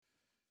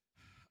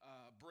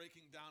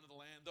breaking down of the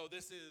land, though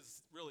this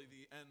is really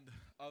the end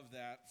of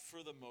that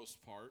for the most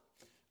part.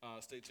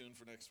 Stay tuned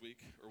for next week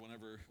or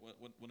whenever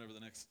the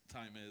next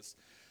time is.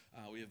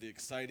 We have the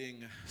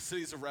exciting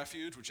Cities of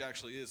Refuge, which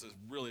actually is a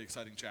really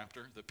exciting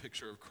chapter, the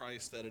picture of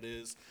Christ that it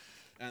is,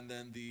 and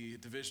then the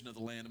division of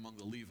the land among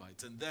the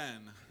Levites. And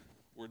then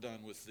we're done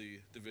with the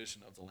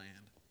division of the land.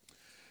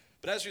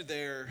 But as you're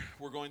there,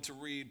 we're going to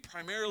read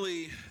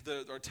primarily,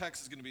 our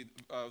text is going to be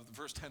the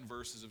first 10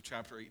 verses of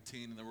chapter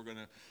 18, and then we're going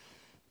to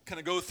kind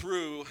of go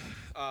through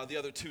the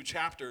other two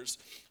chapters.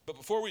 But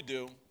before we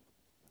do,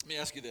 let me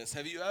ask you this.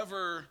 Have you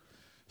ever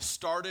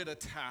started a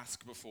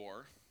task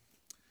before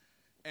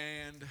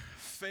and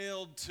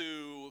failed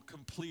to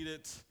complete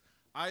it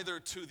either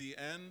to the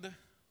end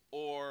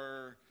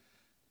or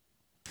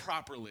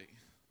properly?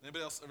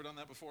 Anybody else ever done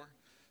that before?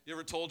 You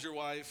ever told your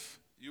wife,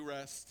 you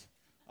rest,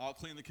 I'll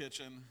clean the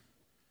kitchen,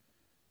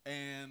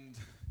 and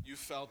you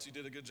felt you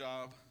did a good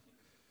job?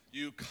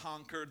 You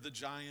conquered the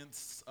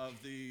giants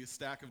of the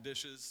stack of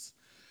dishes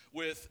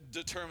with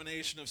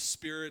determination of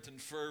spirit and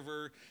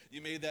fervor.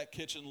 You made that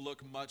kitchen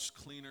look much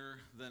cleaner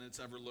than it's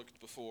ever looked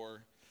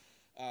before.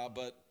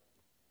 But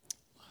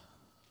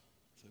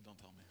don't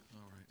tell me.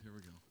 All right, here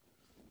we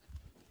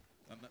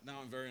go.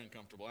 Now I'm very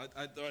uncomfortable.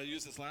 I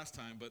used this last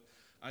time, but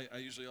I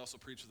usually also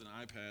preach with an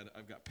iPad.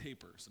 I've got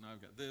paper, so now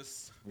I've got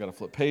this. I've got to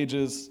flip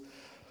pages.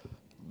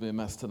 It'll be a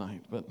mess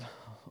tonight, but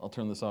I'll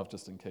turn this off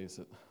just in case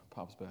it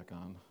pops back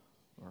on,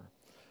 or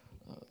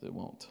it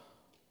won't.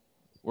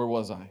 Where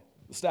was I?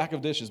 The stack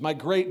of dishes. My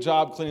great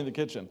job cleaning the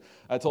kitchen.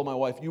 I told my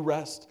wife, you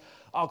rest.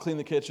 I'll clean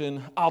the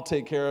kitchen. I'll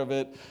take care of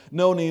it.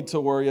 No need to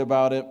worry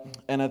about it.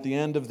 And at the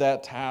end of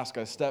that task,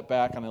 I step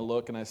back and I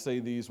look and I say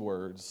these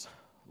words,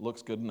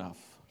 looks good enough,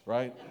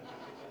 right?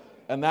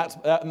 And that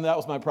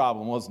was my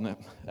problem, wasn't it?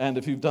 And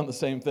if you've done the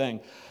same thing.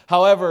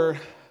 However,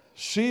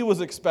 she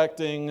was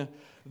expecting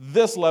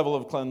this level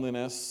of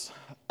cleanliness,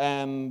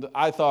 and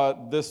I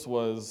thought this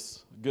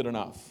was good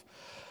enough.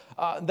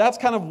 That's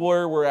kind of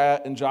where we're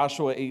at in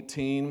Joshua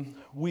 18.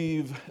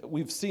 We've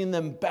seen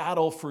them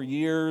battle for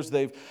years.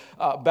 They've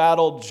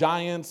battled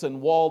giants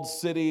and walled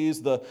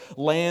cities. The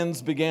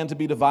lands began to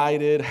be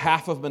divided.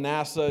 Half of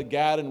Manasseh,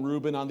 Gad, and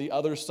Reuben on the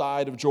other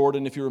side of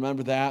Jordan, if you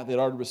remember that. They'd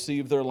already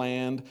received their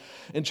land.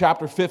 In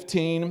chapter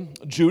 15,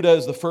 Judah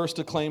is the first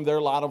to claim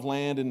their lot of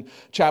land. In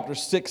chapter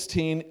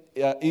 16,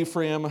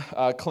 Ephraim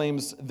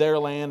claims their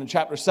land. In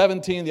chapter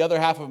 17, the other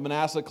half of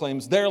Manasseh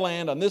claims their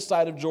land on this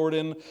side of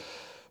Jordan.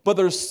 But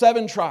there's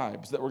 7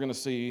 tribes that we're going to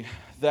see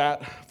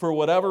that, for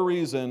whatever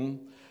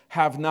reason,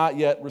 have not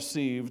yet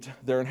received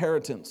their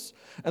inheritance.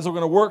 And so we're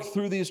going to work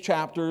through these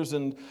chapters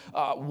and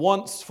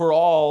once for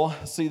all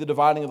see the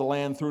dividing of the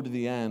land through to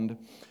the end.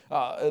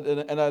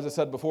 And as I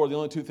said before, the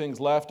only 2 things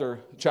left are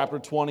chapter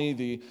 20,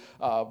 the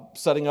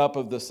setting up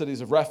of the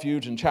cities of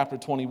refuge, and chapter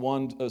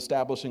 21,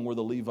 establishing where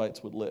the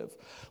Levites would live.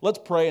 Let's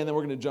pray, and then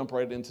we're going to jump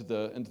right into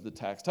the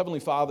text. Heavenly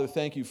Father,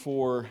 thank you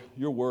for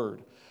your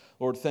word.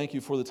 Lord, thank you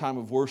for the time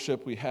of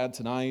worship we had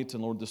tonight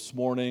and, Lord, this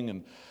morning.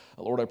 And,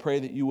 Lord, I pray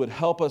that you would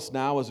help us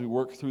now as we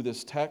work through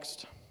this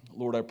text.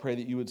 Lord, I pray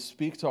that you would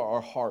speak to our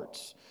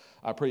hearts.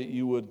 I pray that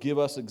you would give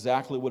us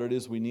exactly what it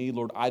is we need.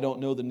 Lord, I don't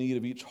know the need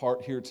of each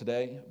heart here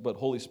today, but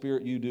Holy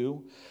Spirit, you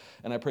do.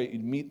 And I pray that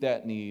you'd meet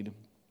that need,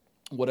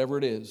 whatever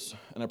it is.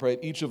 And I pray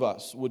that each of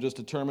us would just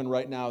determine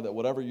right now that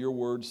whatever your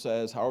word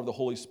says, however the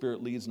Holy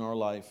Spirit leads in our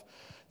life,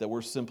 that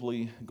we're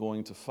simply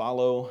going to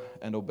follow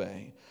and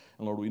obey.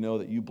 And Lord, we know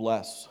that you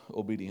bless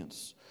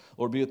obedience.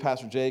 Lord, be with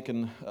Pastor Jake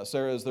and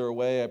Sarah as they're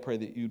away. I pray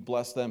that you'd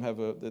bless them,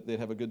 that they'd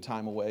have a good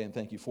time away, and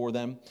thank you for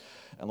them.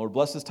 And Lord,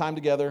 bless this time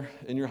together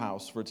in your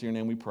house, for it's in your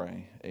name we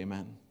pray.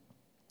 Amen.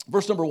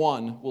 Verse number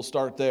 1, we'll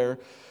start there.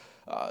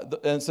 And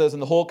it says,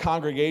 and the whole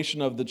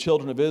congregation of the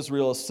children of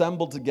Israel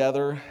assembled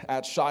together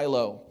at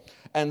Shiloh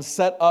and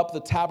set up the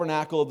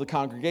tabernacle of the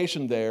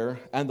congregation there,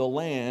 and the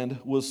land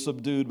was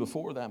subdued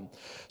before them.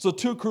 So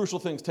 2 crucial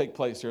things take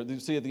place here. You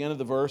see at the end of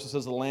the verse, it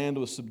says the land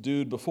was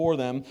subdued before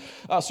them.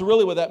 So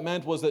really what that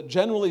meant was that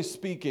generally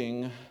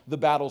speaking, the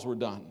battles were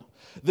done.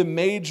 The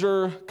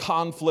major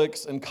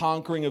conflicts and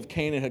conquering of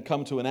Canaan had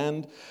come to an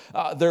end.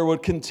 There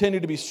would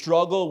continue to be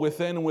struggle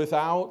within and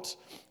without,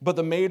 but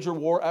the major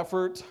war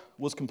effort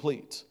was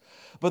complete.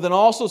 But then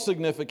also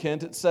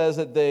significant, it says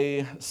that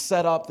they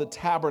set up the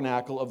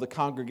tabernacle of the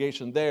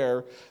congregation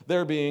there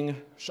being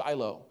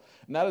Shiloh.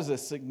 And that is a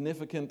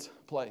significant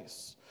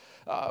place.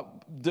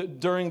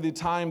 During the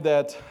time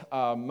that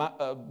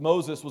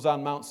Moses was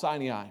on Mount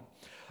Sinai,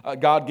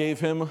 God gave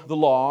him the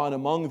law, and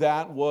among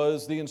that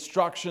was the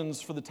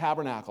instructions for the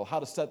tabernacle, how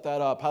to set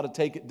that up, how to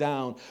take it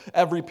down,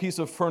 every piece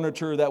of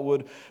furniture that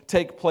would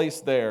take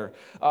place there.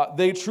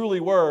 They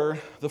truly were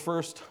the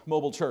first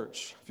mobile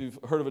church. If you've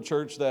heard of a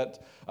church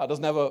that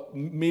doesn't have a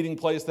meeting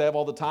place they have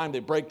all the time, they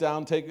break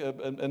down,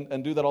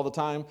 and do that all the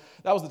time,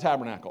 that was the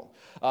tabernacle.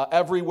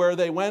 Everywhere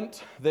they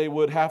went, they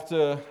would have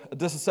to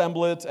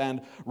disassemble it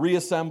and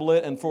reassemble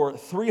it, and for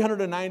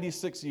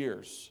 396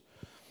 years,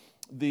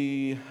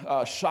 the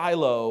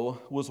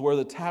Shiloh was where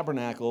the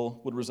tabernacle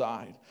would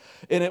reside.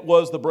 And it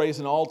was the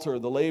brazen altar,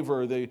 the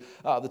laver, the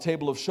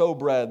table of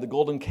showbread, the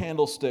golden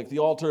candlestick, the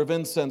altar of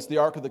incense, the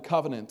Ark of the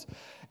Covenant.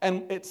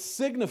 And it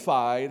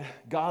signified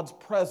God's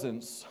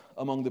presence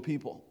among the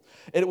people.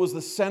 And it was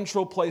the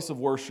central place of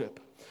worship.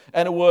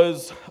 And it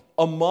was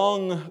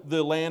among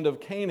the land of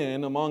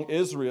Canaan, among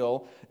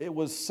Israel. It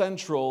was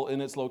central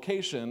in its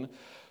location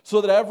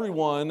so that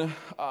everyone,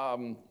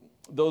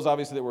 those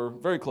obviously that were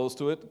very close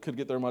to it, could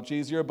get there much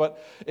easier.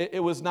 But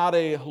it was not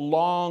a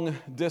long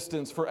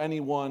distance for any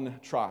one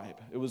tribe.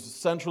 It was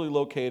centrally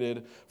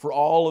located for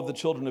all of the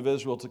children of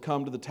Israel to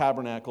come to the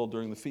tabernacle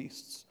during the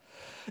feasts.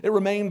 It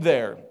remained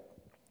there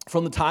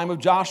from the time of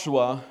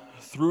Joshua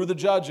through the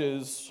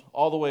judges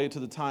all the way to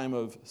the time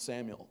of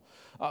Samuel.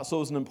 So it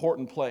was an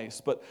important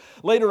place. But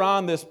later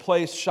on, this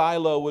place,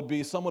 Shiloh, would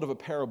be somewhat of a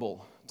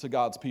parable to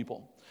God's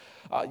people.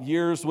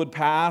 Years would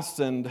pass,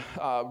 and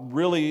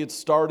really it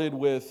started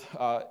with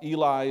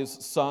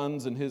Eli's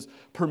sons and his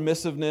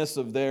permissiveness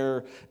of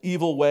their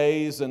evil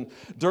ways. And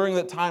during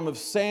that time of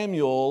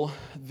Samuel,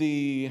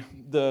 the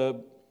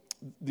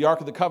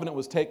Ark of the Covenant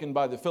was taken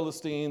by the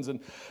Philistines, and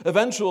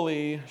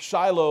eventually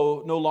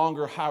Shiloh no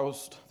longer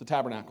housed the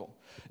tabernacle.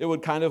 It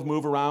would kind of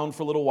move around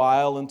for a little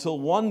while until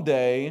one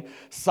day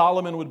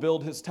Solomon would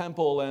build his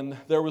temple, and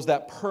there was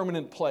that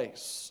permanent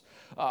place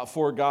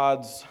for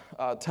God's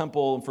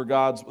temple and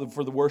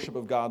for the worship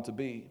of God to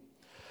be.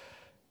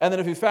 And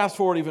then if you fast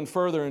forward even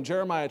further, in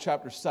Jeremiah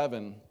chapter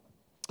 7,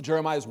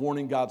 Jeremiah is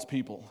warning God's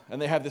people,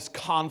 and they have this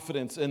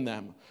confidence in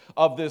them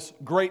of this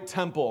great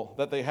temple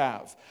that they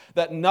have,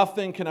 that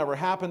nothing can ever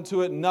happen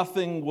to it,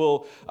 nothing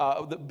will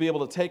be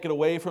able to take it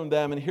away from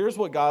them. And here's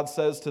what God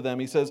says to them.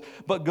 He says,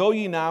 "But go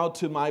ye now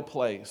to my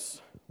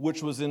place,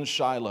 which was in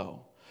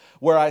Shiloh,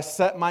 where I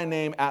set my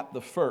name at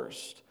the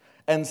first,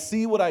 and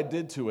see what I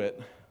did to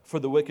it for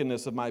the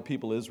wickedness of my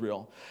people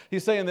Israel."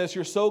 He's saying this,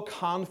 you're so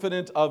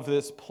confident of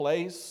this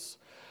place,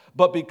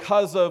 but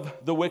because of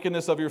the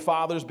wickedness of your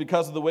fathers,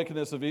 because of the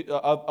wickedness of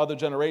other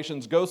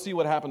generations, go see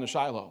what happened to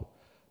Shiloh.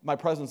 My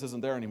presence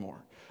isn't there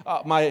anymore.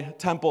 My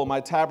temple,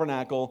 my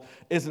tabernacle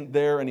isn't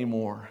there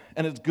anymore.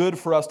 And it's good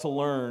for us to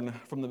learn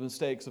from the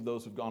mistakes of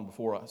those who've gone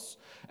before us.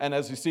 And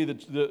as you see,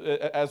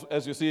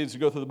 as you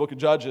go through the book of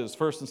Judges,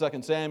 1st and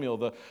 2nd Samuel,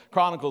 the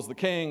Chronicles, the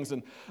Kings,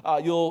 and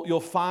you'll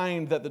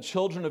find that the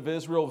children of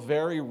Israel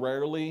very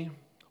rarely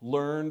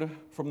learned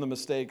from the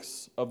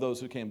mistakes of those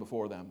who came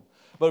before them.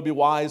 But it'd be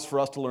wise for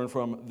us to learn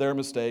from their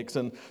mistakes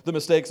and the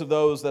mistakes of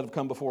those that have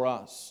come before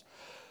us.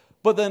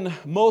 But then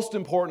most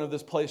important of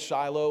this place,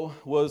 Shiloh,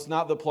 was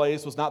not the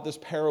place, was not this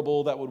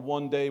parable that would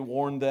one day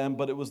warn them,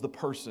 but it was the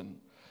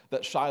person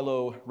that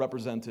Shiloh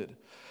represented.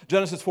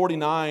 Genesis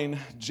 49,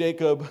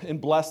 Jacob, in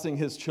blessing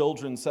his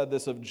children, said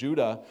this of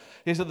Judah.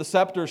 He said, "The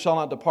scepter shall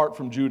not depart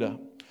from Judah,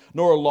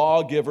 nor a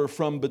lawgiver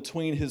from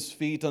between his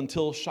feet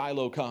until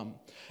Shiloh come,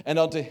 and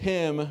unto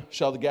him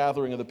shall the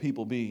gathering of the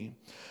people be."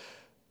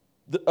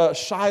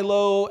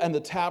 Shiloh and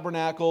the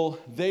tabernacle,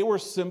 they were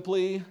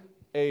simply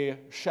a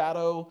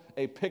shadow,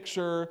 a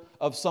picture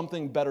of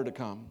something better to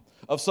come,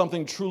 of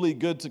something truly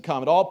good to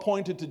come. It all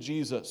pointed to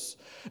Jesus.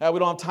 We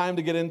don't have time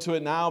to get into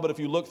it now, but if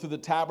you look through the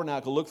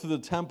tabernacle, look through the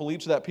temple,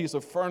 each of that piece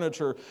of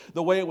furniture,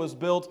 the way it was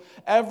built,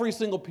 every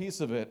single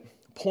piece of it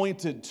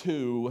pointed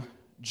to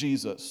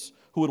Jesus,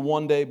 who would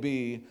one day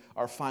be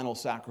our final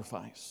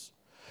sacrifice.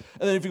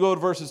 And then if you go to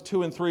verses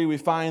 2 and 3, we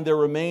find there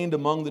remained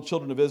among the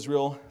children of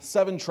Israel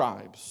 7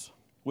 tribes,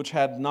 which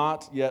had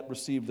not yet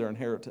received their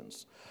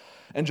inheritance.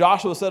 And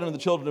Joshua said unto the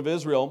children of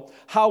Israel,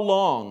 "How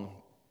long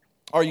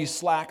are ye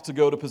slack to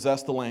go to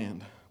possess the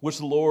land, which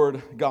the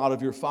Lord God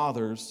of your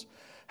fathers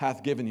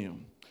hath given you?"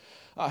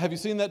 Have you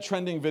seen that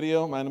trending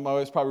video? My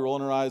wife's probably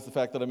rolling her eyes, the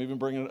fact that I'm even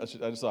bringing it,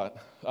 I just saw it,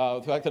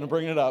 the fact that I'm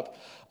bringing it up.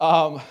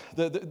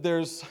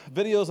 There's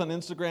videos on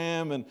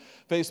Instagram and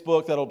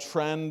Facebook that'll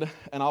trend,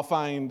 and I'll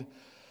find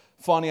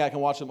funny. I can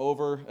watch them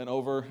over and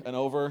over and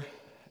over,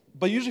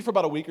 but usually for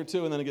about a week or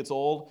two, and then it gets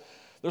old.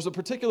 There's a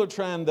particular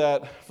trend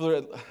that,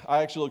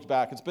 I actually looked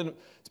back, it's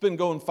been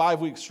going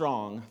 5 weeks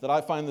strong, that I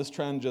find this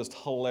trend just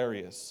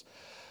hilarious.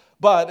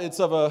 But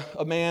it's of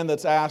a man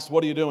that's asked,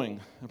 "What are you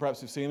doing?" And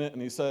perhaps you've seen it,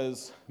 and he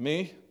says,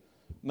 "Me?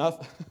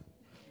 Nothing."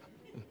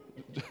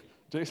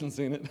 Jason's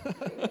seen it.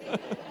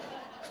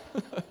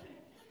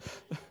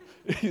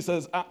 He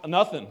says,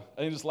 "Nothing."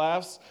 And he just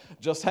laughs,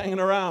 "Just hanging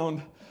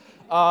around."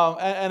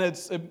 And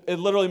it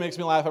literally makes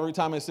me laugh every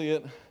time I see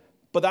it.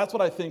 But that's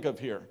what I think of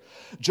here.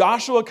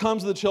 Joshua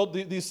comes to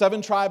these 7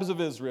 tribes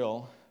of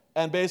Israel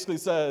and basically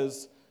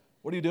says,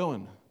 "What are you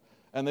doing?"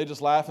 And they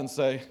just laugh and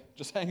say,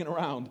 "Just hanging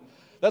around."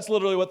 That's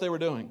literally what they were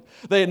doing.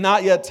 They had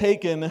not yet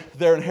taken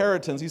their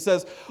inheritance. He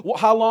says,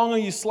 "How long are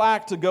you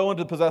slack to go and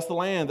to possess the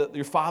land that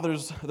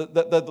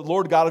that the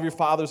Lord God of your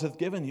fathers hath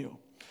given you?"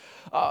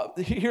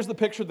 Here's the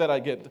picture that I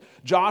get.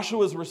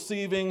 Joshua is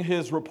receiving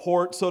his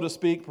report, so to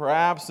speak,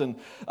 perhaps, and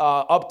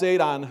update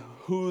on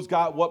who's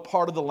got what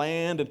part of the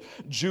land. And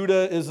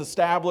Judah is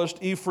established,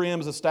 Ephraim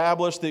is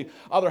established, the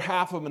other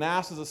half of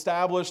Manasseh is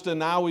established, and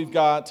now we've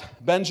got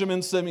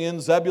Benjamin, Simeon,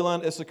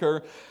 Zebulun,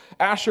 Issachar.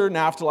 Asher,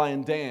 Naphtali,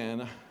 and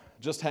Dan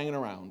just hanging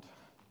around,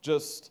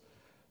 just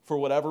for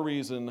whatever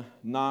reason,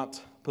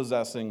 not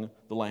possessing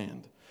the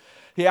land.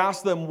 He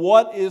asked them,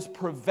 what is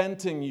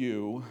preventing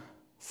you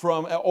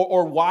from,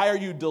 or why are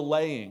you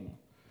delaying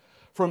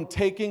from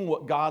taking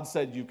what God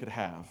said you could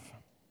have?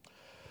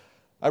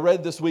 I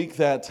read this week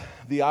that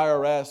the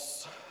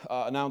IRS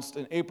announced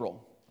in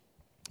April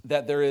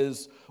that there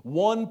is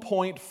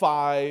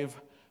 $1.5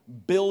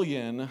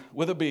 billion,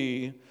 with a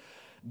B,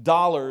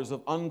 dollars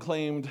of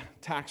unclaimed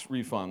tax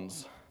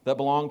refunds that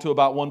belong to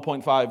about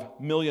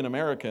 1.5 million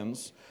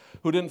Americans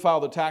who didn't file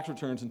their tax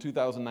returns in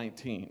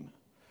 2019.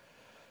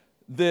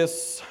 To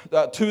this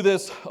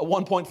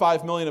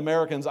 1.5 million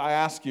Americans, I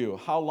ask you,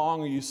 how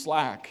long are you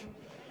slack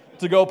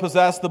to go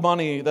possess the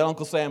money that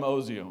Uncle Sam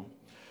owes you?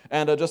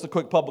 And just a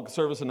quick public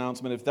service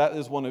announcement: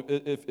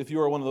 if you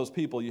are one of those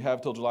people, you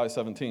have till July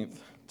 17th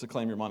to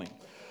claim your money.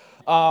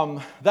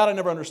 That I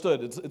never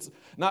understood. It's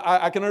not.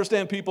 I can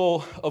understand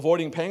people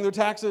avoiding paying their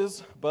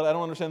taxes, but I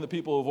don't understand the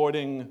people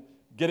avoiding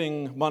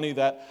getting money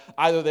that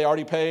either they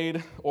already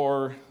paid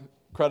or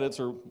credits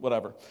or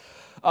whatever.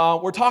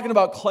 We're talking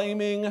about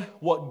claiming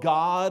what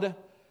God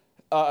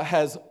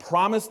has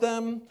promised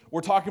them. We're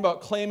talking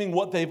about claiming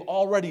what they've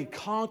already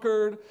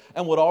conquered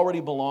and what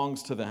already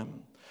belongs to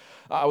them.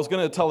 I was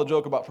going to tell a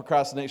joke about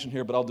procrastination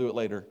here, but I'll do it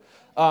later.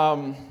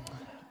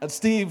 And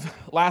Steve,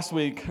 last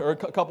week, or a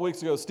couple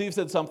weeks ago, Steve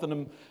said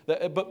something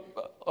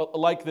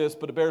like this,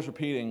 but it bears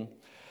repeating.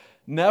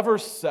 Never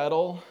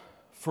settle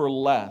for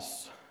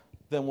less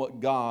than what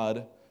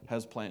God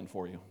has planned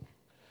for you.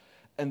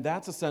 And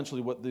that's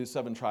essentially what these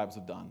 7 tribes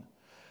have done.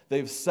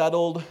 They've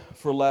settled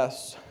for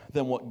less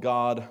than what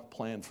God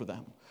planned for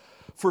them.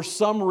 For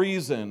some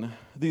reason,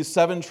 these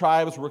 7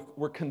 tribes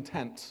were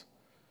content,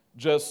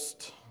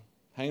 just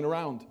hanging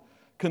around,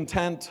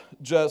 content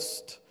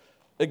just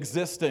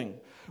existing,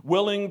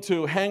 willing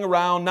to hang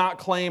around, not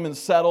claim and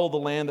settle the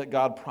land that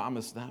God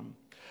promised them.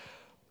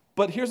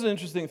 But here's an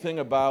interesting thing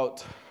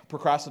about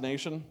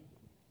procrastination,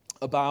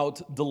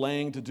 about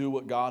delaying to do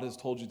what God has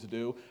told you to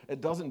do.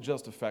 It doesn't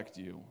just affect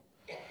you.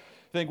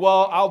 Think,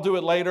 well, I'll do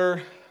it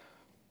later.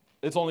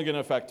 It's only going to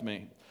affect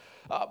me.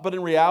 But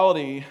in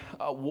reality,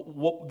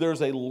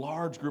 there's a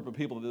large group of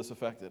people that this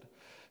affected.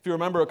 If you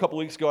remember, a couple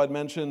weeks ago, I'd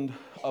mentioned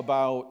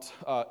about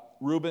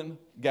Reuben,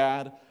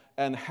 Gad,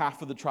 and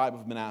half of the tribe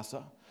of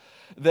Manasseh.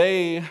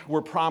 They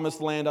were promised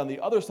land on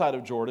the other side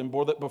of Jordan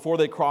before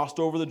they crossed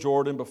over the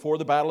Jordan, before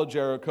the Battle of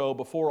Jericho,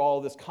 before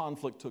all this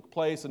conflict took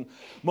place. And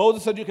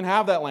Moses said, you can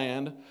have that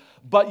land,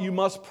 but you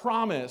must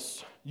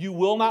promise you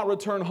will not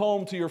return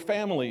home to your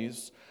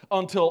families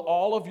until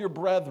all of your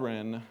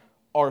brethren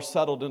are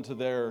settled into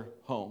their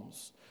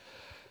homes.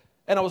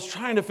 And I was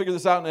trying to figure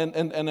this out,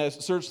 and I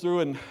searched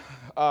through,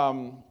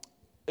 and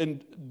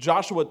in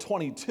Joshua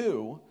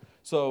 22,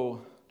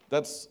 so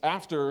that's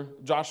after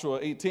Joshua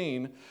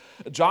 18,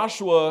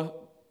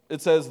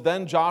 it says,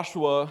 then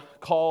Joshua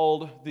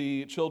called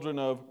the children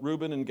of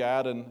Reuben and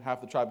Gad and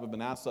half the tribe of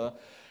Manasseh,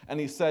 and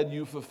he said,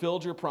 you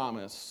fulfilled your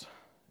promise,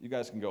 you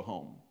guys can go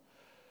home.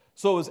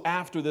 So it was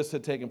after this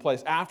had taken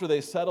place, after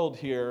they settled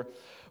here,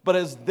 but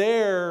as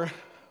they're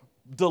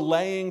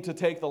delaying to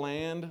take the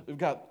land, we've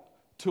got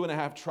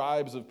 2.5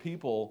 tribes of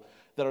people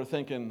that are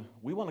thinking,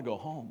 we want to go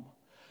home.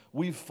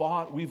 We've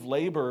fought, we've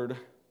labored.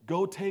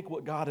 Go take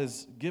what God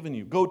has given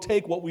you. Go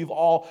take what we've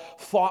all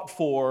fought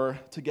for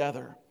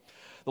together.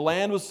 The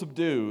land was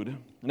subdued,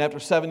 and after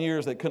 7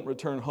 years, they couldn't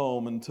return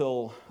home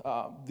until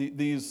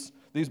these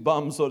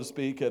bums, so to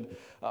speak, had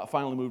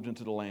finally moved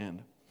into the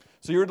land.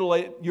 So your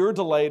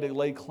delay to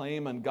lay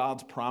claim on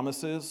God's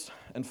promises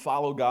and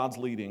follow God's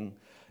leading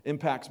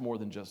impacts more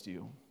than just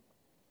you.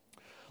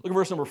 Look at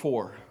verse number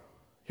 4.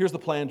 Here's the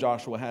plan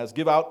Joshua has.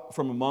 Give out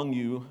from among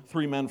you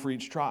 3 men for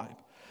each tribe.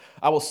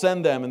 I will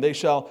send them, and they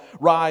shall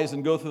rise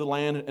and go through the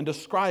land and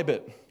describe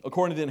it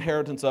according to the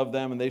inheritance of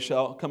them, and they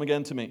shall come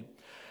again to me.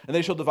 And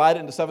they shall divide it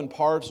into 7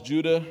 parts.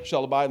 Judah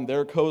shall abide in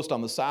their coast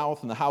on the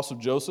south, and the house of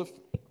Joseph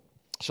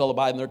shall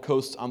abide in their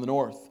coast on the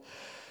north.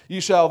 You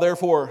shall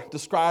therefore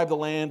describe the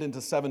land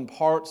into 7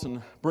 parts,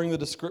 and bring the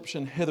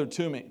description hither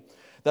to me,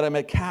 that I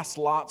may cast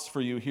lots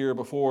for you here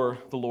before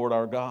the Lord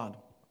our God.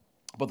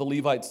 But the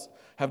Levites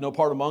have no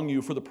part among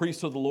you, for the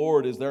priesthood of the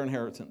Lord is their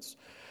inheritance.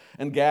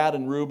 And Gad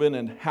and Reuben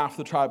and half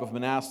the tribe of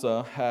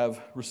Manasseh have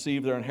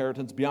received their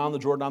inheritance beyond the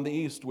Jordan on the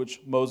east,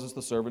 which Moses,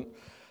 the servant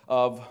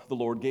of the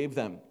Lord, gave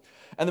them.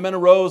 And the men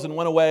arose and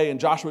went away, and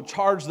Joshua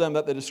charged them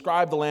that they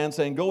describe the land,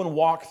 saying, go and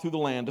walk through the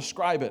land,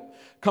 describe it.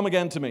 Come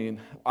again to me, and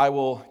I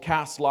will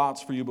cast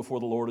lots for you before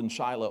the Lord in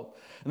Shiloh.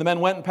 And the men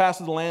went and passed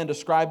through the land,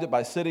 described it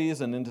by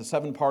cities and into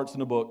 7 parts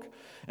in a book,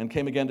 and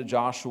came again to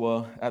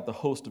Joshua at the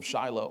host of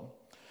Shiloh.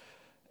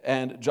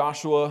 And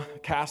Joshua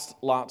cast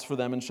lots for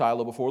them in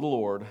Shiloh before the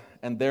Lord,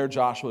 and there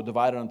Joshua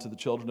divided unto the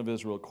children of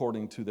Israel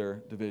according to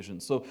their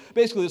divisions. So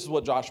basically this is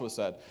what Joshua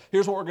said.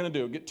 Here's what we're going to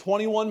do. Get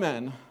 21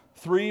 men,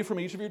 3 from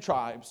each of your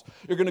tribes.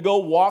 You're going to go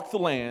walk the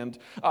land.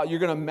 You're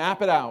going to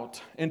map it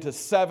out into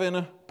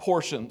 7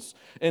 portions,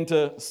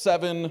 into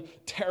 7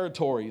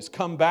 territories.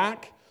 Come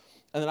back,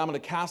 and then I'm going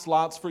to cast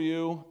lots for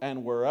you,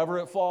 and wherever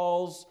it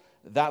falls,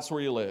 that's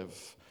where you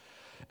live.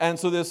 And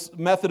so this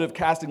method of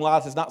casting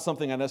lots is not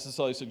something I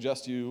necessarily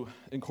suggest you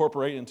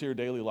incorporate into your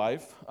daily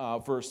life.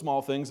 For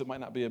small things, it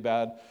might not be a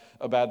bad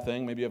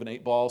thing. Maybe you have an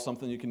 8-ball,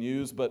 something you can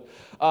use. But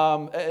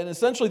and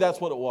essentially that's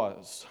what it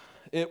was.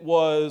 It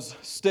was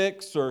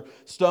sticks or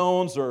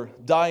stones or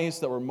dice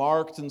that were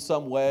marked in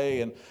some way.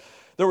 And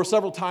there were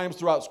several times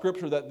throughout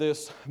Scripture that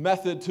this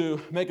method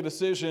to make a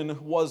decision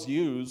was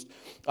used.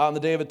 On the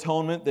Day of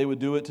Atonement, they would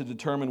do it to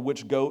determine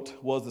which goat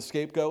was the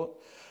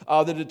scapegoat.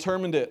 They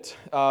determined it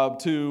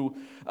to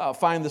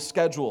find the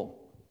schedule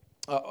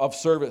of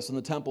service in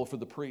the temple for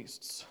the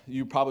priests.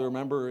 You probably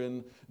remember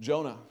in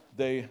Jonah,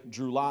 they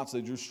drew lots,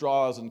 they drew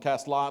straws and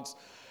cast lots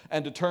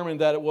and determined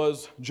that it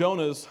was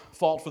Jonah's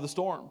fault for the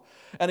storm.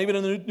 And even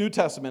in the New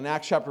Testament, in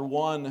Acts chapter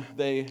 1,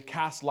 they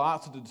cast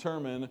lots to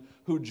determine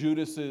who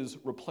Judas's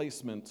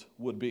replacement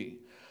would be.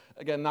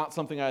 Again, not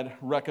something I'd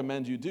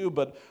recommend you do,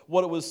 but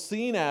what it was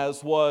seen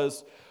as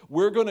was,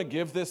 we're going to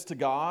give this to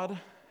God,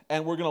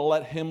 and we're going to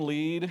let him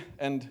lead,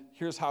 and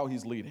here's how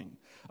he's leading.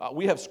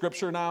 We have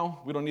Scripture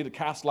now. We don't need to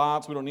cast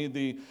lots. We don't need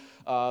the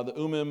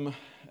Urim,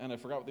 and I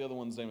forgot what the other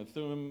one's name is.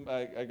 Thummim,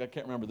 I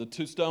can't remember. The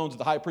 2 stones that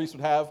the high priest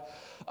would have.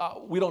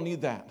 We don't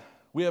need that.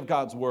 We have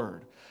God's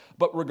Word.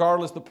 But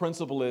regardless, the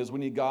principle is we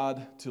need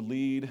God to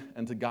lead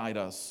and to guide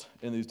us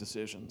in these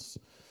decisions.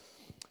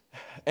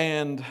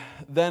 And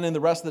then in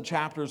the rest of the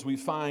chapters, we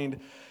find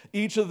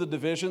each of the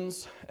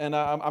divisions, and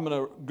I'm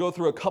going to go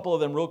through a couple of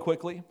them real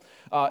quickly.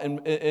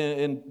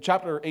 In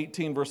chapter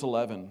 18, verse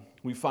 11,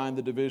 we find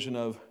the division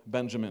of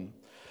Benjamin.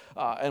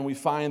 And we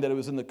find that it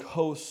was in the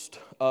coast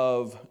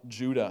of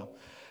Judah.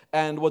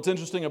 And what's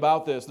interesting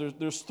about this,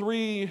 there's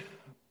 3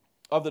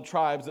 of the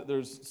tribes that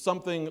there's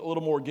something a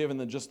little more given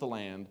than just the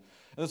land.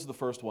 And this is the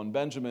first one,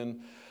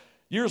 Benjamin.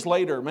 Years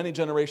later, many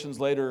generations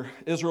later,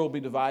 Israel will be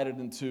divided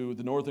into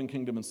the northern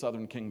kingdom and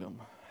southern kingdom.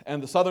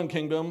 And the southern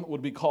kingdom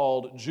would be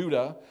called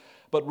Judah,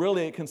 but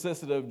really it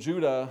consisted of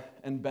Judah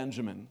and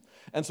Benjamin.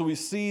 And so we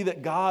see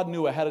that God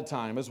knew ahead of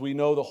time, as we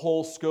know the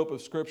whole scope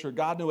of Scripture,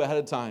 God knew ahead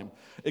of time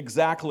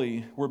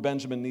exactly where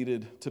Benjamin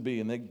needed to be,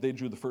 and they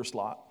drew the first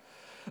lot.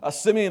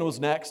 Simeon was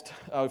next.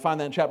 We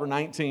find that in chapter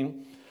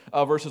 19,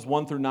 verses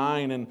 1 through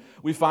 9, and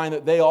we find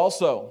that they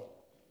also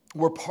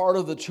were part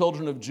of the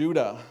children of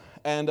Judah.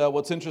 And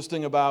what's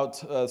interesting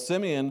about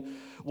Simeon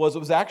was it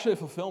was actually a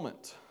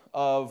fulfillment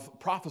of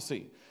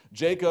prophecy.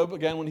 Jacob,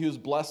 again, when he was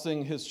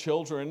blessing his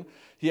children,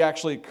 he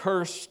actually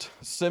cursed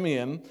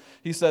Simeon.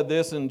 He said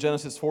this in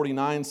Genesis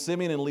 49,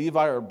 Simeon and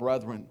Levi are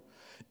brethren.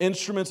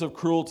 Instruments of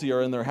cruelty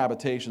are in their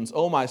habitations.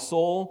 O my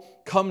soul,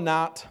 come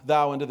not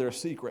thou into their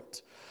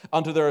secret,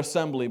 unto their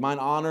assembly. Mine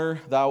honor,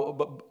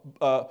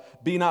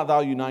 be not thou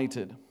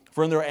united.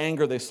 For in their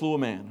anger they slew a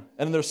man,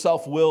 and in their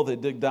self-will they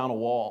digged down a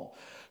wall.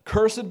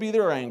 Cursed be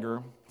their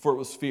anger, for it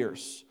was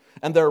fierce,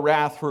 and their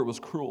wrath, for it was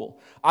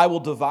cruel. I will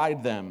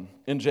divide them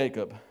in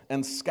Jacob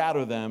and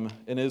scatter them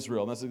in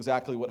Israel. And that's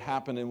exactly what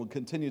happened and will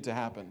continue to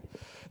happen.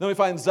 Then we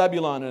find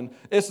Zebulun and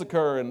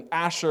Issachar and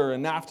Asher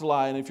and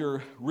Naphtali. And if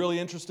you're really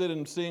interested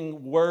in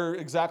seeing where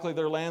exactly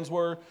their lands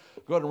were,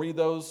 go ahead and read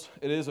those.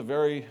 It is a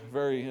very,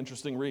 very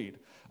interesting read.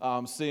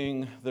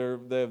 Seeing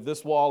they have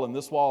this wall and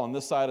this wall and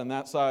this side and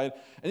that side.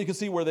 And you can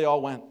see where they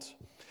all went.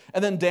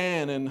 And then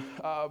Dan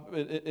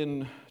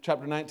in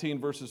chapter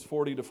 19, verses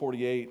 40 to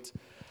 48.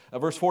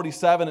 Verse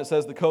 47, it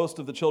says, the coast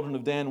of the children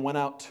of Dan went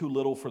out too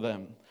little for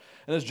them.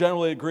 And it's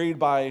generally agreed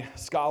by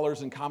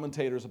scholars and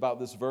commentators about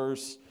this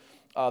verse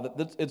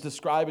that it's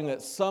describing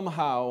that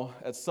somehow,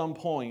 at some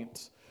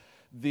point,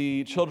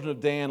 the children of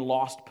Dan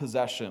lost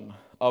possession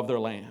of their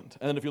land.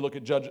 And then if you look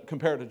at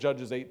compare it to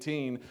Judges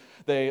 18,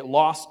 they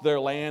lost their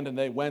land and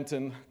they went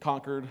and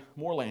conquered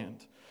more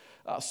land.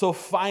 So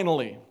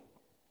finally,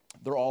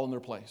 they're all in their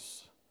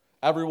place.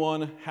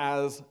 Everyone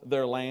has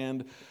their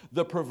land.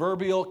 The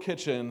proverbial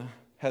kitchen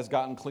has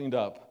gotten cleaned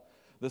up,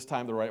 this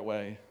time the right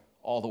way,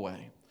 all the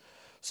way.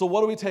 So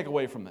what do we take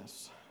away from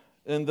this?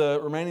 In the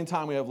remaining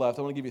time we have left,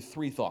 I want to give you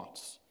 3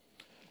 thoughts.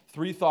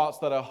 3 thoughts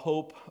that I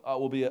hope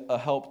will be a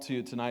help to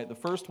you tonight. The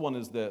first one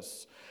is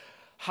this.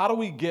 How do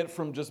we get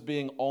from just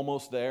being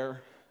almost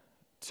there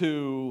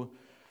to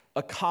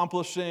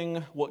accomplishing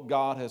what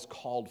God has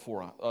called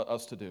for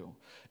us to do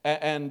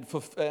and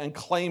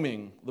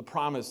claiming the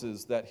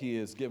promises that he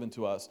has given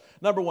to us?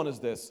 Number 1 is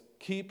this.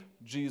 Keep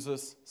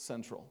Jesus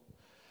central.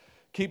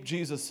 Keep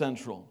Jesus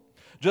central.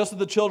 Just as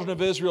the children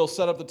of Israel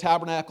set up the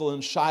tabernacle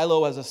in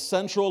Shiloh as a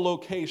central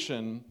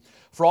location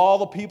for all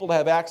the people to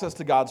have access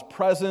to God's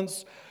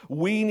presence,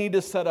 we need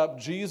to set up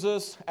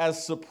Jesus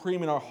as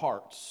supreme in our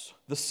hearts,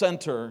 the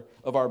center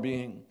of our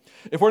being.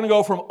 If we're going to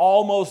go from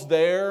almost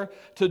there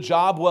to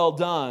job well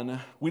done,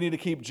 we need to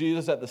keep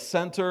Jesus at the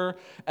center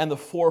and the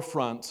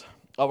forefront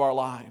of our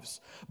lives.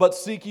 But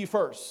seek ye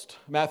first,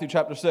 Matthew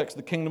chapter 6,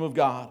 the kingdom of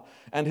God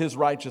and his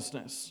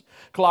righteousness.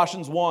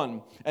 Colossians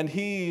 1, and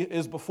he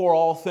is before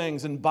all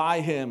things, and by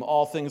him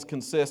all things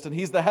consist. And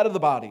he's the head of the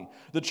body,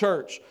 the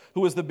church,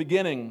 who is the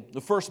beginning,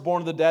 the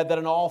firstborn of the dead, that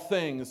in all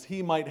things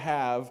he might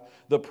have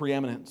the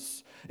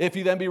preeminence. If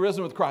ye then be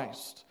risen with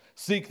Christ,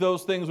 Seek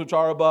those things which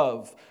are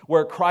above,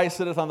 where Christ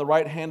sitteth on the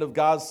right hand of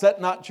God.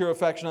 Set not your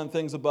affection on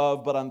things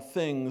above, but on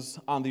things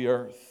on the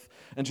earth.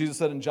 And Jesus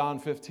said in John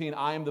 15,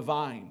 I am the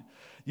vine,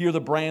 ye are the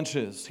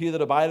branches. He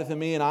that abideth in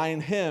me, and I in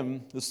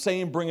him, the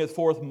same bringeth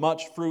forth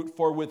much fruit,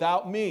 for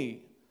without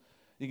me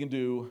ye can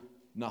do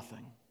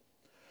nothing.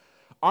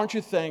 Aren't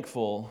you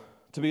thankful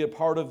to be a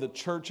part of the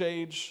church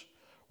age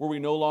where we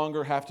no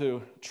longer have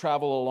to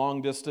travel a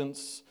long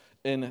distance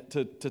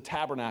to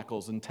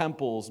tabernacles and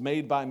temples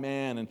made by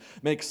man and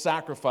make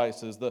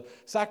sacrifices? The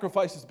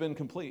sacrifice has been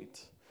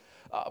complete.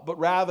 But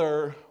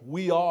rather,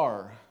 we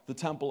are the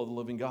temple of the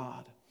living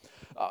God.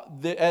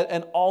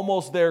 An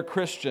almost there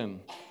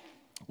Christian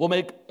will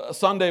make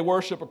Sunday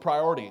worship a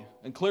priority.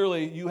 And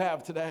clearly, you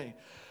have today.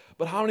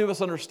 But how many of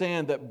us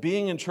understand that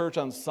being in church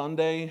on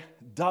Sunday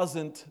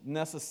doesn't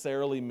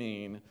necessarily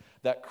mean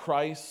that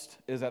Christ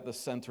is at the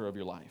center of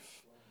your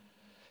life?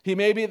 He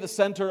may be at the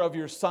center of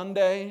your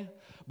Sunday,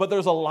 but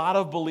there's a lot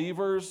of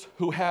believers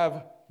who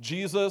have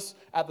Jesus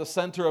at the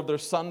center of their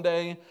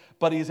Sunday,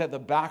 but he's at the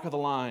back of the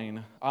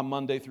line on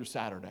Monday through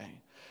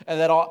Saturday. And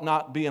that ought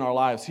not be in our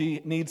lives.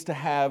 He needs to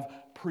have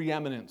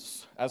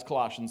preeminence, as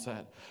Colossians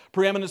said.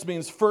 Preeminence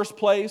means first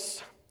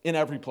place in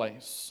every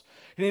place.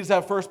 He needs to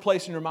have first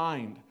place in your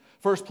mind,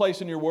 first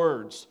place in your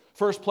words,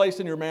 first place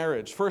in your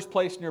marriage, first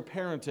place in your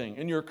parenting,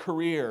 in your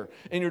career,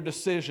 in your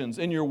decisions,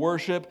 in your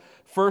worship,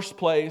 first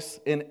place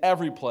in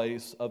every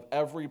place of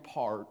every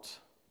part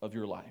of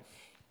your life.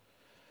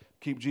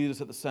 Keep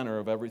Jesus at the center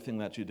of everything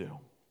that you do.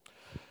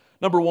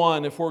 Number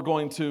one, if we're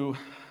going to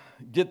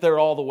get there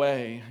all the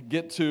way,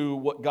 get to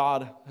what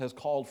God has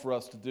called for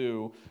us to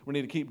do, we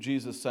need to keep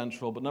Jesus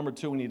central. But number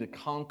two, we need to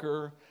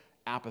conquer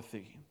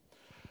apathy.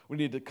 We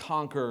need to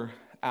conquer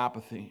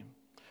apathy.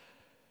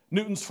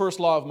 Newton's first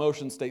law of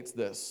motion states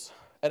this: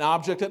 an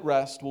object at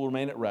rest will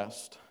remain at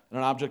rest, and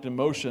an object in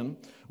motion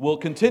will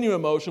continue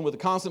in motion with a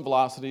constant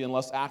velocity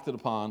unless acted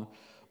upon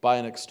by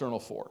an external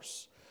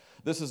force.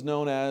 This is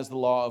known as the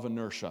law of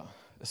inertia.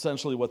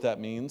 Essentially what that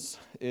means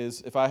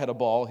is if I had a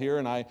ball here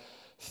and I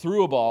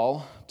threw a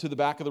ball to the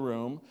back of the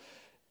room,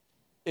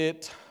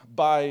 it,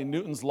 by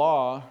Newton's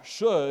law,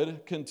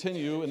 should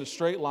continue in a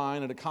straight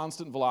line at a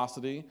constant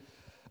velocity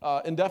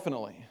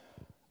indefinitely,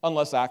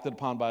 unless acted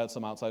upon by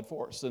some outside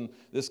force. In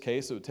this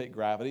case, it would take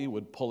gravity,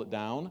 would pull it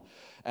down,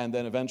 and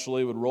then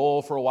eventually would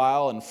roll for a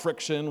while, and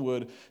friction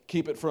would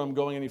keep it from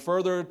going any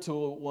further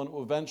to when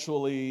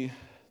eventually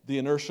the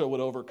inertia would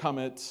overcome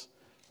it,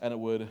 and it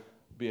would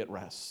be at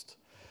rest.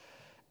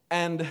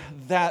 And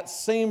that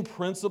same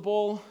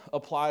principle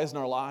applies in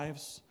our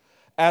lives.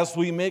 As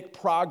we make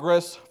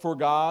progress for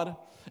God,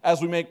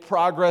 as we make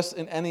progress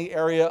in any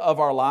area of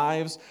our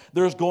lives,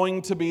 there's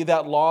going to be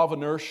that law of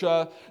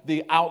inertia,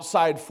 the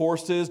outside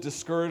forces,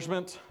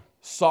 discouragement,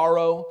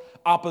 sorrow,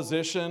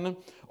 opposition,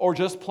 or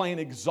just plain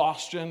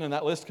exhaustion. And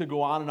that list could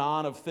go on and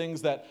on of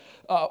things that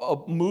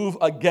move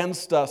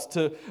against us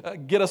to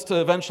get us to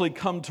eventually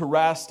come to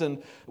rest.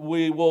 And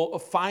we will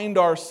find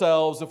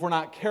ourselves, if we're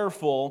not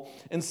careful,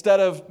 instead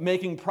of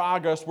making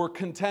progress, we're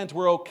content,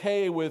 we're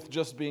okay with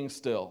just being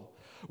still.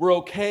 We're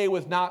okay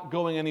with not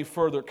going any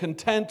further,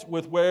 content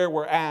with where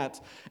we're at,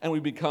 and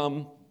we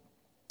become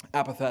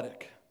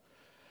apathetic.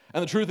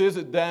 And the truth is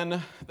that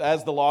then,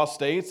 as the law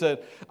states,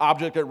 that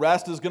object at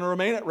rest is going to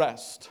remain at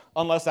rest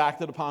unless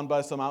acted upon by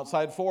some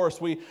outside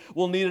force. We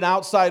will need an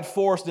outside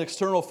force, an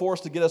external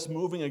force to get us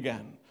moving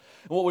again.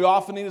 And what we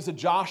often need is a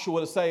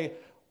Joshua to say,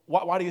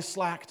 why do you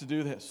slack to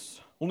do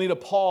this? We'll need a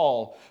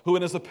Paul who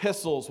in his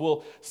epistles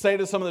will say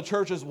to some of the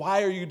churches,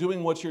 why are you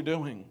doing what you're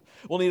doing?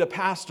 We'll need a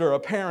pastor, a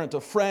parent, a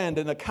friend,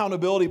 an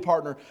accountability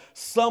partner,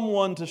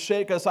 someone to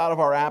shake us out of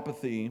our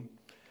apathy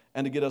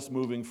and to get us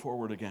moving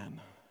forward again.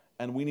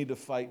 And we need to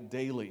fight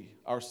daily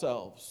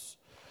ourselves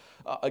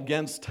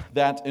against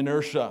that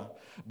inertia,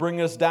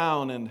 bring us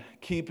down and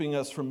keeping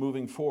us from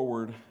moving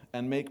forward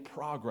and make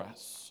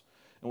progress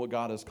in what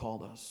God has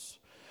called us.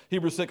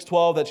 Hebrews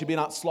 6:12, that ye be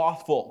not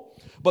slothful,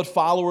 but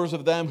followers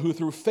of them who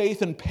through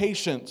faith and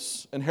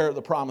patience inherit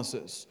the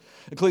promises.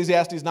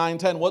 Ecclesiastes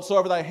 9:10,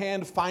 whatsoever thy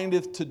hand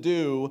findeth to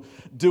do,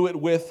 do it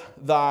with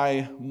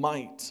thy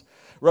might.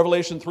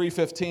 Revelation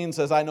 3:15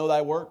 says, I know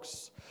thy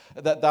works,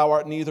 that thou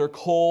art neither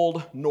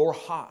cold nor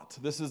hot.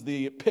 This is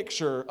the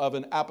picture of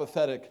an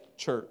apathetic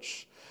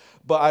church.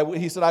 But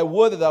he said, I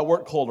would that thou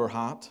wert cold or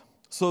hot.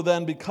 So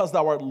then, because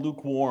thou art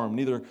lukewarm,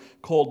 neither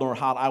cold nor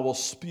hot, I will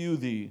spew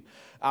thee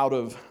out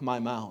of my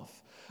mouth.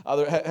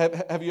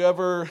 Have you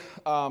ever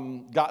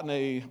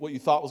gotten what you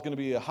thought was going to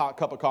be a hot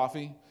cup of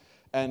coffee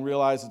and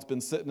realized it's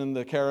been sitting in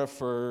the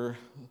carafe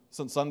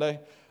since Sunday?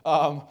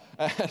 And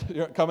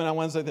you're coming on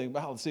Wednesday thinking,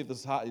 wow, let's see if this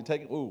is hot. You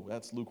take it, ooh,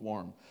 that's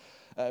lukewarm.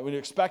 When you're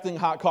expecting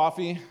hot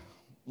coffee,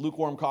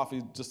 lukewarm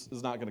coffee just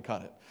is not going to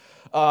cut it.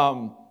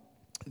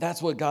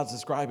 That's what God's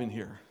describing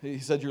here. He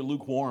said, you're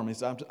lukewarm. He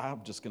said,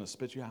 I'm just going to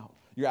spit you out.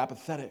 You're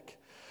apathetic.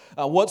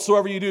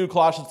 Whatsoever you do,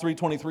 Colossians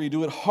 3:23,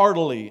 do it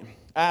heartily,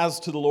 as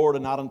to the Lord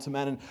and not unto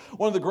men. And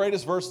one of the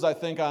greatest verses, I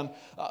think, on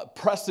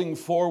pressing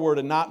forward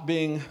and not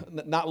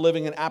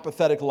living an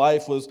apathetic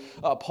life was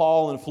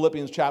Paul in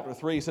Philippians chapter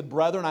 3. He said,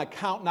 "Brethren, I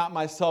count not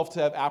myself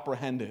to have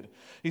apprehended."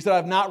 He said,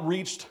 "I've not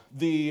reached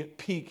the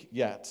peak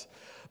yet,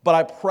 but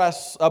I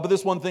press, but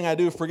this one thing I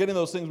do, forgetting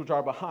those things which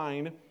are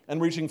behind and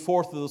reaching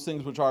forth to those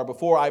things which are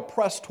before, I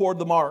press toward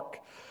the mark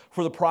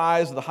for the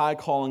prize of the high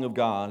calling of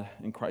God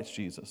in Christ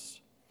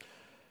Jesus."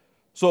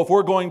 So if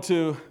we're going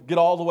to get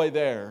all the way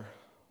there,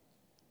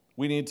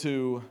 we need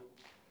to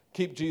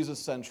keep Jesus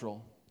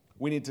central.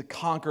 We need to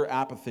conquer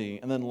apathy.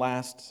 And then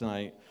last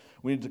tonight,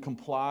 we need to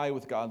comply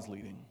with God's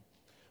leading.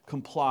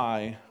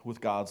 Comply with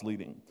God's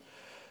leading.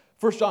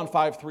 1 John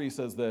 5:3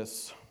 says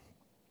this,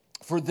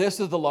 "For this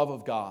is the love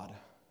of God,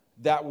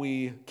 that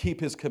we keep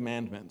his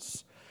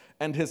commandments,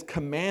 and his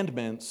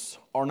commandments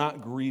are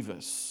not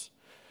grievous."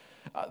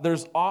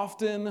 There's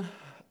often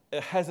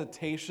a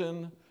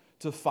hesitation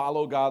to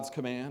follow God's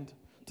command,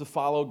 to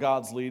follow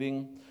God's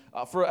leading.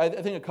 For, I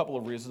think, a couple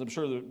of reasons. I'm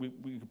sure that we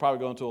could probably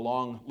go into a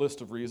long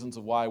list of reasons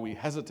of why we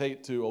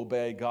hesitate to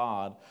obey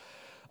God.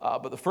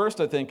 But the first,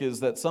 I think, is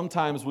that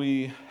sometimes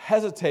we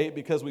hesitate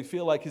because we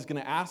feel like he's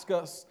going to ask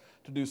us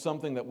to do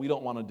something that we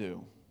don't want to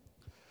do.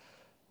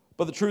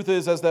 But the truth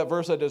is, as that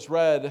verse I just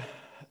read,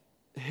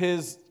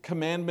 his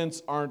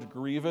commandments aren't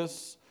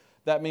grievous.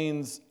 That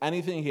means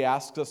anything he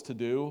asks us to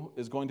do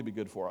is going to be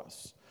good for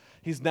us.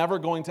 He's never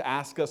going to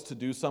ask us to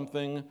do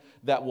something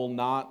that will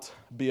not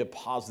be a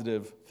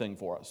positive thing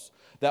for us,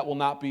 that will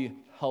not be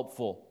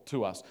helpful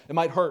to us. It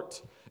might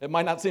hurt. It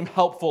might not seem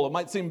helpful. It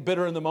might seem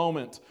bitter in the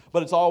moment,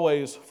 but it's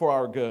always for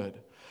our good.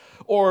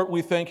 Or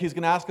we think he's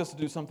going to ask us to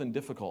do something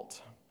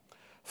difficult.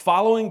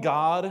 Following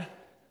God,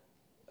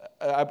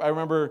 I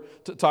remember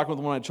talking with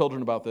one of my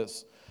children about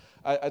this.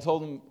 I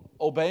told them,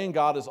 obeying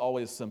God is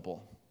always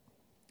simple.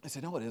 I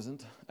said, no, it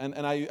isn't.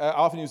 And I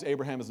often use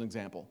Abraham as an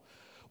example.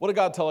 What did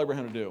God tell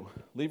Abraham to do?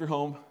 Leave your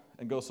home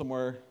and go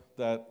somewhere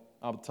that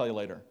I'll tell you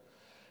later.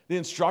 The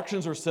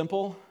instructions are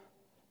simple,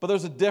 but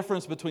there's a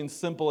difference between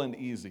simple and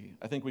easy.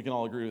 I think we can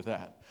all agree with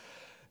that.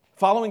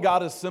 Following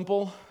God is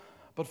simple,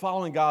 but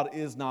following God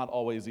is not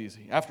always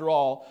easy. After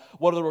all,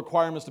 what are the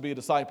requirements to be a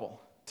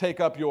disciple? Take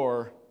up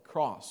your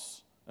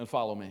cross and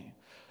follow me.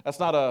 That's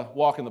not a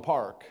walk in the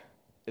park.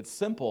 It's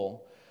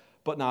simple,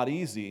 but not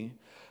easy.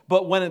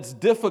 But when it's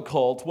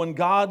difficult, when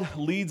God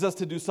leads us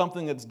to do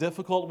something that's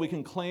difficult, we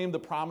can claim the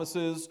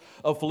promises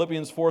of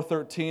Philippians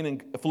 4:13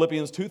 and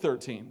Philippians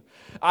 2:13.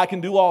 I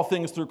can do all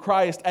things through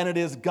Christ, and it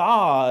is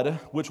God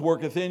which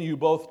worketh in you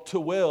both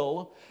to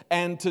will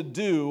and to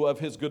do of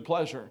his good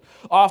pleasure.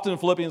 Often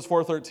Philippians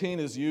 4:13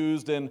 is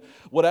used in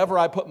whatever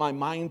I put my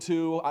mind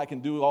to, I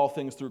can do all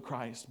things through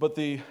Christ. But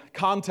the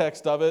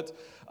context of it,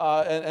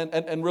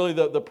 and really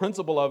the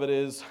principle of it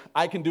is,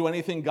 I can do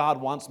anything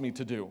God wants me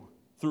to do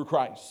through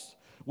Christ,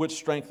 which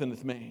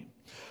strengtheneth me.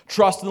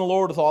 Trust in the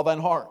Lord with all thine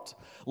heart.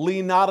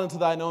 Lean not unto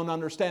thine own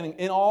understanding.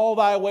 In all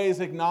thy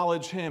ways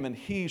acknowledge him, and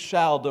he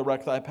shall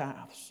direct thy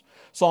paths.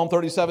 Psalm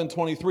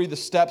 37:23, the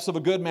steps of a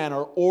good man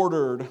are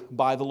ordered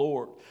by the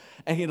Lord,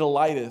 and he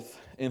delighteth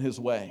in his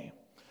way.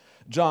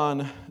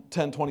 John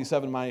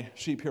 10:27, my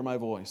sheep hear my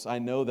voice. I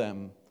know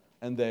them,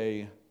 and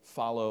they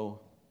follow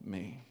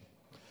me.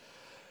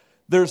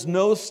 There's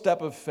no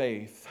step of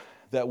faith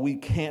that we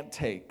can't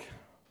take.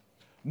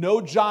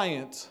 No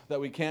giant that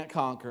we can't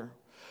conquer,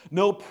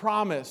 no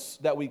promise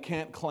that we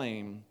can't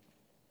claim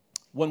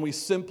when we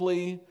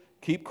simply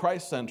keep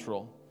Christ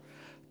central,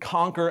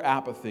 conquer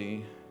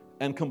apathy,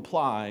 and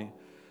comply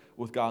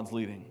with God's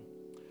leading.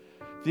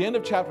 At the end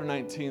of chapter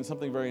 19,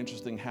 something very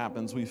interesting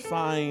happens. We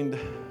find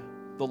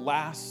the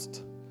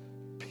last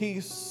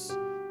piece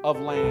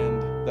of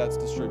land that's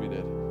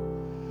distributed.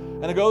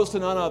 And it goes to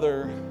none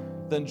other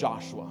than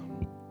Joshua.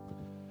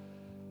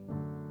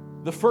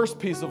 The first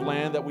piece of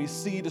land that we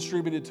see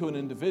distributed to an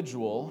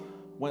individual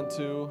went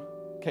to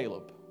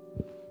Caleb.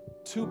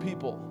 Two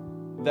people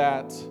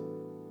that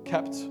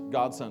kept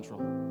God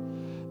central,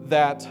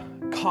 that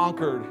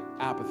conquered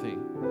apathy,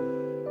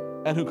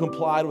 and who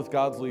complied with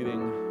God's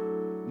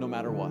leading no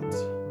matter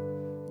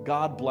what.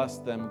 God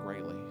blessed them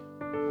greatly.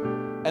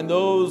 And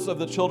those of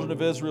the children of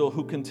Israel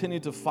who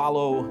continued to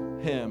follow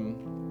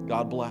him,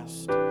 God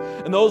blessed.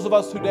 And those of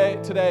us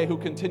today who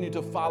continue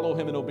to follow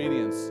him in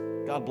obedience,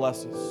 God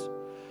bless us.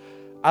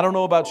 I don't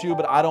know about you,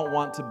 but I don't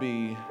want to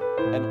be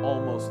an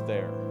almost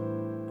there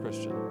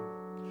Christian.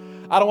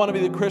 I don't want to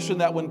be the Christian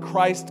that when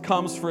Christ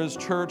comes for his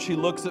church, he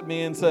looks at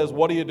me and says,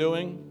 "What are you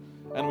doing?"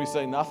 And we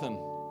say, "Nothing,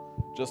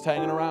 just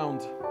hanging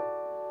around."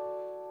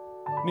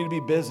 We need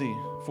to be busy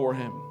for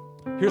him.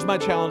 Here's my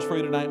challenge for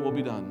you tonight, and we'll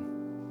be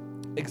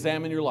done.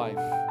 Examine your life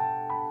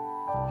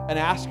and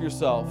ask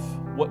yourself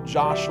what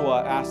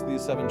Joshua asked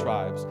these 7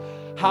 tribes.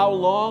 How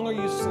long are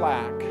you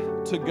slack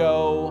to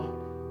go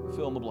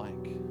fill in the blank?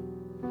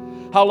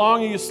 How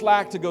long are you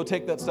slack to go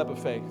take that step of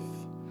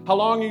faith? How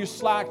long are you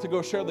slack to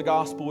go share the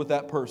gospel with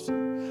that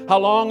person? How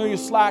long are you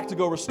slack to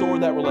go restore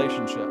that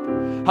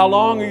relationship? How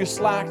long are you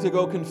slack to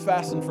go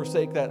confess and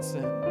forsake that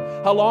sin?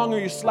 How long are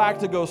you slack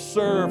to go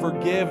serve or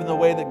give in the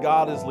way that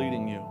God is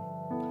leading you?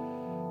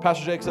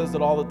 Pastor Jake says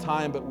that all the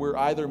time, but we're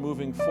either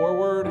moving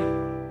forward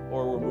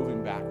or we're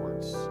moving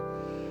backwards.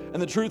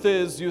 And the truth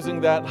is,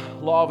 using that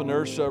law of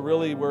inertia,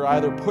 really we're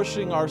either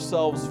pushing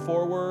ourselves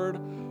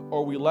forward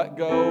or we let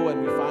go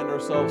and we find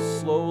ourselves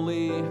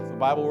slowly, the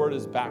Bible word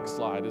is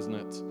backslide, isn't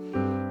it?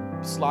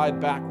 Slide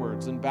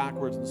backwards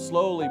and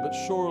slowly but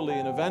surely,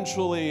 and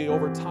eventually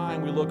over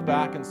time we look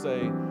back and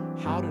say,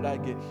 how did I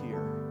get here?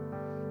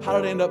 How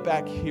did I end up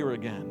back here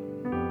again?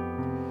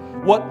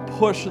 What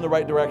push in the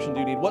right direction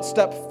do you need? What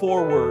step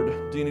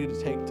forward do you need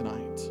to take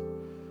tonight?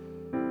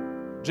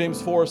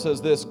 James 4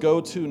 says this, "Go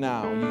to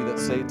now, ye that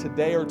say,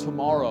 today or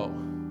tomorrow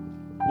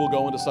we'll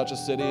go into such a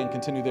city and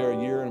continue there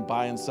a year and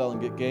buy and sell and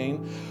get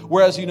gain.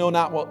 Whereas you know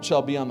not what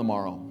shall be on the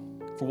morrow.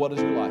 For what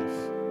is your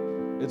life?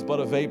 It's but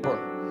a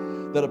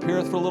vapor that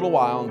appeareth for a little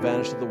while and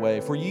vanisheth away.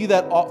 For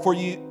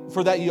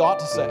that ye ought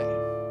to say,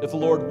 if the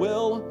Lord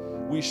will,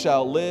 we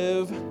shall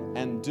live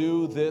and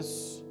do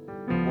this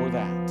or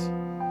that."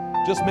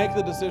 Just make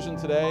the decision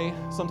today.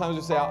 Sometimes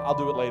we say, I'll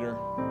do it later.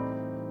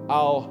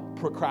 I'll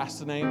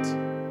procrastinate.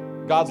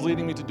 God's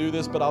leading me to do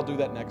this, but I'll do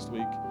that next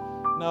week.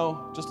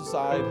 No, just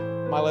decide,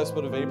 my life's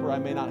but a vapor I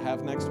may not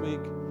have next week.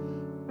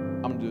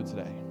 I'm going to do it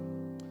today.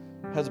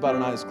 Heads bowed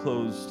and eyes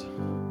closed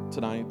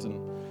tonight, and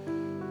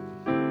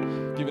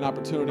give you an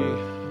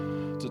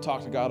opportunity to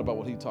talk to God about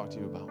what He talked to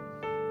you about.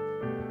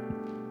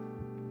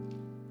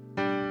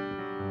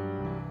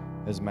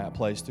 As Matt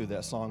plays through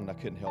that song, and I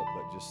couldn't help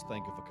but just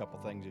think of a couple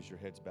things as your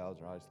heads bowed and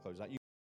your eyes closed.